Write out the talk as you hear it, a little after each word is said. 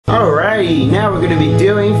Alrighty, now we're going to be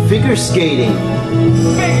doing figure skating.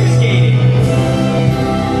 Figure skating.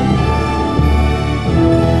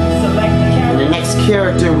 Select the And the character. next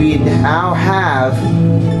character we now have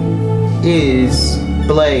is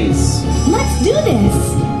Blaze. Let's do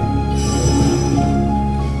this!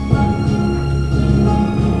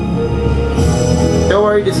 Don't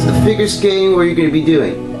worry, this is the figure skating where you're going to be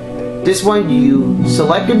doing. This one, you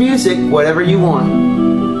select the music, whatever you want.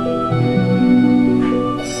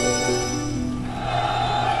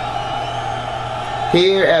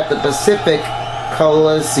 Here at the Pacific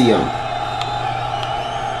Coliseum.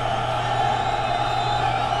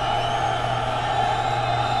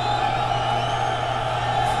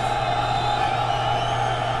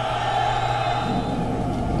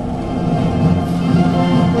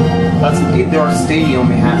 That's an indoor stadium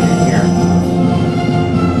we have in here.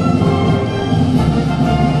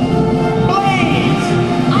 Blaze!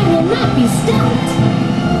 I will not be stopped!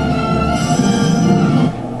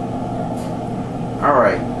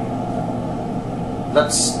 Alright.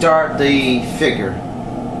 Let's start the figure.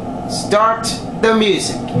 Start the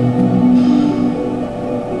music.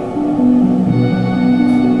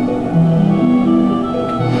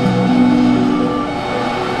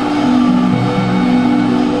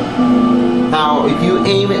 Now, if you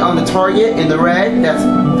aim it on the target in the red, that's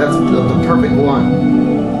the perfect one.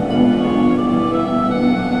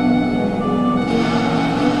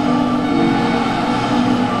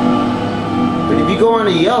 But if you go on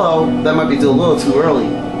a yellow, that might be a little too early.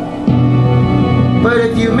 But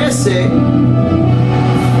if you miss it,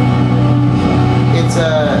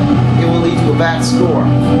 it will lead to a bad score.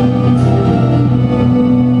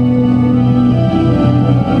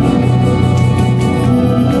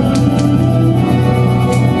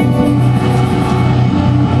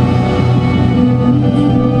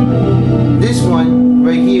 This one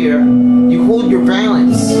right here, you hold your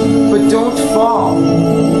balance, but don't fall.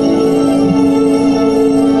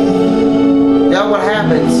 That's what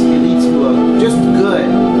happens. It leads to a just good.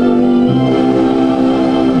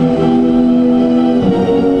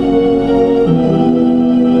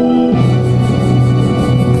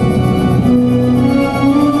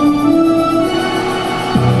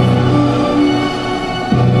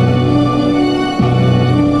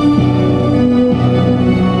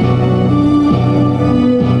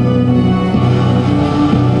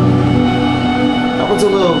 That was a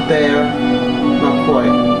little there, not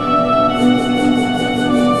quite.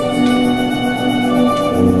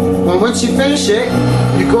 Well, once you finish it,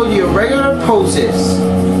 you go to your regular poses.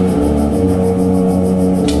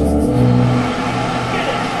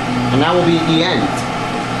 And that will be the end.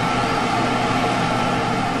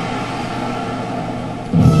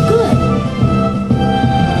 Good!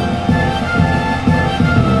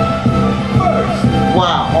 First.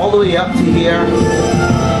 Wow, all the way up to here.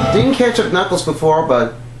 Didn't catch up Knuckles before,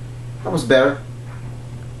 but that was better.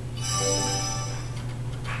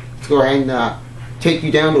 Let's go ahead and take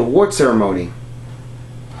you down to the award ceremony.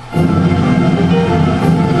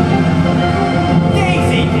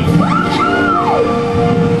 Daisy.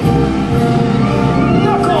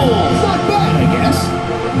 Knuckles. Not bad, I guess.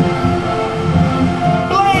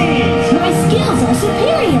 Blaze. My skills are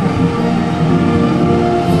superior!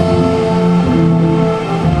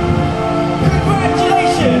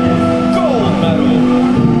 Congratulations. Gold medal.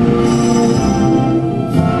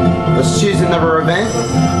 Let's choose another event.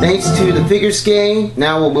 Thanks to the figure skating,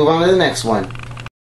 now we'll move on to the next one.